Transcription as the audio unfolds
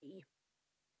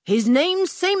His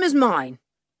name's same as mine,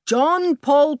 John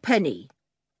Paul Penny.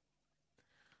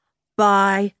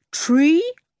 By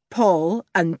tree, pole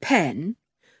and pen,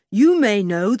 you may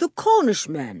know the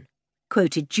Cornishmen,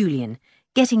 quoted Julian,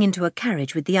 getting into a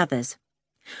carriage with the others.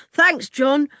 Thanks,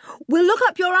 John. We'll look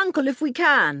up your uncle if we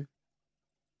can.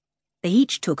 They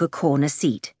each took a corner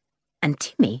seat, and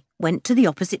Timmy went to the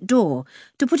opposite door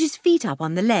to put his feet up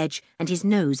on the ledge and his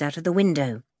nose out of the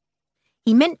window.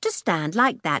 He meant to stand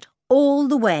like that all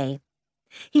the way.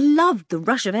 He loved the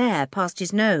rush of air past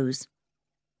his nose.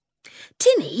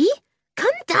 Timmy,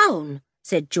 come down,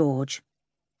 said George.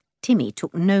 Timmy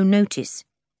took no notice.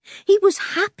 He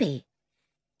was happy.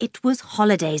 It was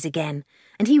holidays again,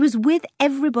 and he was with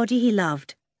everybody he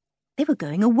loved. They were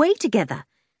going away together.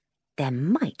 There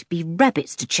might be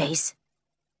rabbits to chase.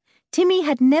 Timmy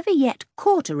had never yet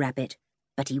caught a rabbit,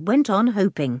 but he went on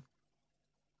hoping.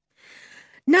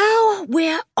 Now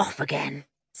we're off again,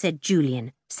 said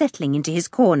Julian, settling into his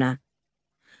corner.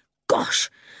 Gosh,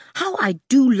 how I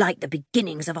do like the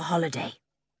beginnings of a holiday.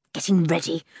 Getting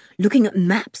ready, looking at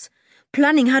maps,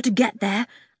 planning how to get there,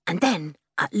 and then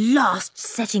at last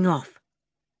setting off.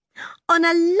 On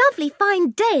a lovely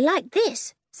fine day like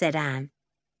this, said Anne.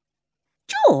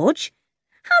 George,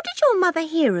 how did your mother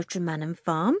hear of Tremanham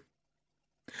Farm?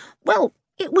 Well,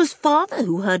 it was Father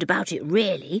who heard about it,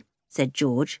 really, said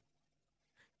George.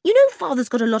 You know Father's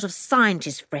got a lot of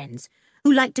scientist friends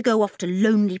who like to go off to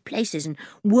lonely places and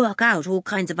work out all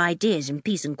kinds of ideas in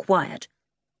peace and quiet.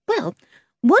 Well,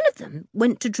 one of them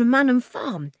went to Tremanham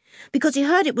Farm because he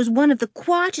heard it was one of the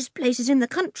quietest places in the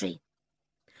country.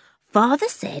 Father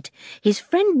said his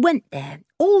friend went there,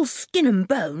 all skin and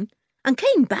bone, and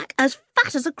came back as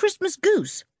fat as a Christmas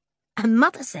goose. And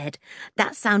Mother said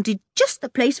that sounded just the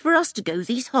place for us to go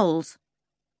these holes.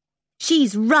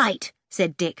 She's right,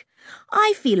 said Dick.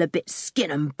 I feel a bit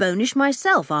skin and bonish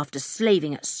myself after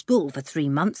slaving at school for 3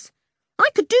 months. I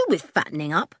could do with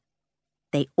fattening up.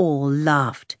 They all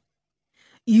laughed.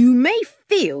 You may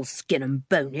feel skin and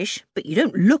bonish, but you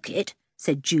don't look it,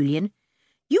 said Julian.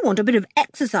 You want a bit of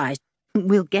exercise.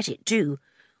 We'll get it too.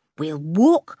 We'll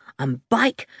walk and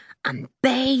bike and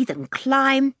bathe and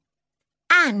climb.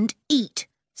 And eat,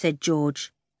 said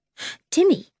George.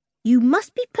 Timmy, you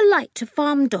must be polite to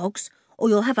farm dogs or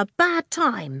you'll have a bad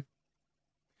time.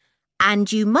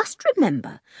 And you must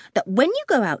remember that when you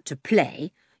go out to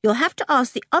play, you'll have to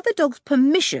ask the other dogs'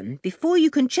 permission before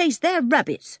you can chase their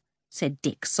rabbits, said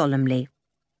Dick solemnly.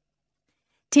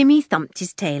 Timmy thumped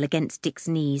his tail against Dick's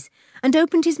knees and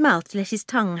opened his mouth to let his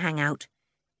tongue hang out.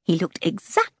 He looked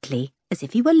exactly as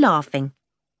if he were laughing.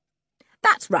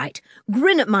 That's right,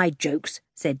 grin at my jokes,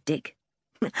 said Dick.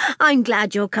 I'm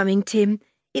glad you're coming, Tim.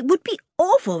 It would be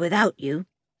awful without you.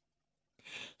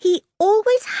 He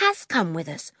always has come with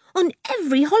us on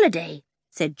every holiday,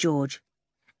 said George,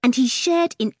 and he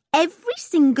shared in every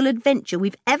single adventure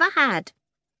we've ever had.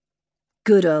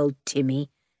 Good old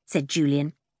Timmy, said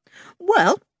Julian.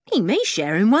 Well, he may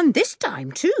share in one this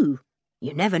time too.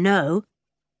 You never know.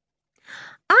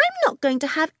 I'm not going to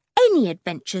have any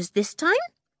adventures this time,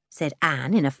 said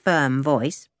Anne in a firm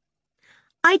voice.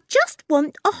 I just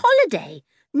want a holiday,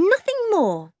 nothing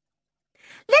more.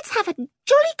 Let's have a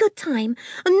jolly good time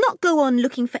and not go on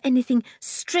looking for anything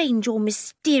strange or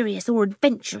mysterious or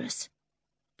adventurous.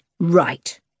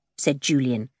 Right, said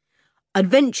Julian.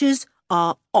 Adventures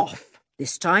are off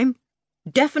this time.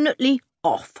 Definitely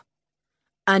off.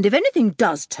 And if anything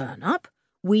does turn up,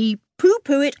 we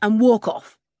pooh-pooh it and walk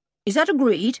off. Is that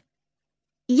agreed?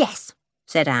 Yes,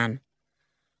 said Anne.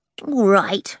 All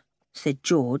right, said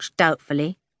George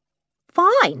doubtfully.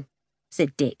 Fine,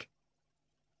 said Dick.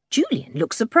 Julian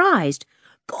looked surprised.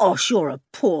 Gosh, you're a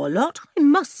poor lot, I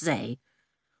must say.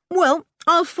 Well,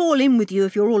 I'll fall in with you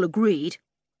if you're all agreed.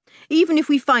 Even if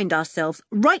we find ourselves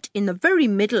right in the very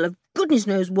middle of goodness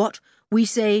knows what, we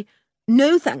say,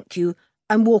 no thank you,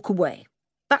 and walk away.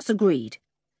 That's agreed.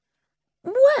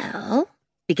 Well,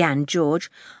 began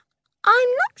George, I'm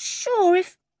not sure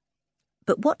if...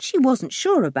 But what she wasn't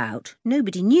sure about,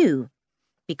 nobody knew,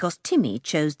 because Timmy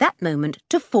chose that moment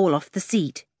to fall off the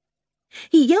seat.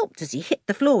 He yelped as he hit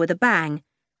the floor with a bang,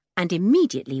 and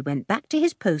immediately went back to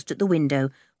his post at the window,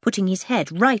 putting his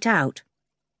head right out.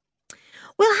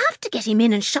 We'll have to get him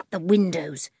in and shut the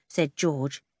windows, said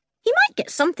George. He might get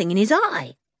something in his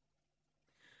eye.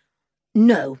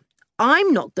 No,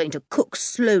 I'm not going to cook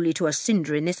slowly to a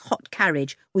cinder in this hot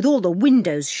carriage with all the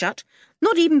windows shut,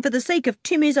 not even for the sake of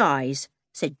Timmy's eyes,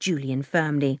 said Julian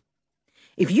firmly.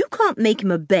 If you can't make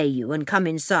him obey you and come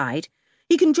inside,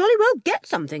 he can jolly well get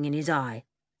something in his eye.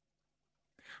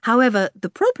 However, the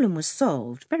problem was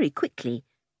solved very quickly,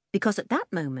 because at that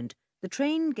moment the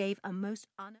train gave a most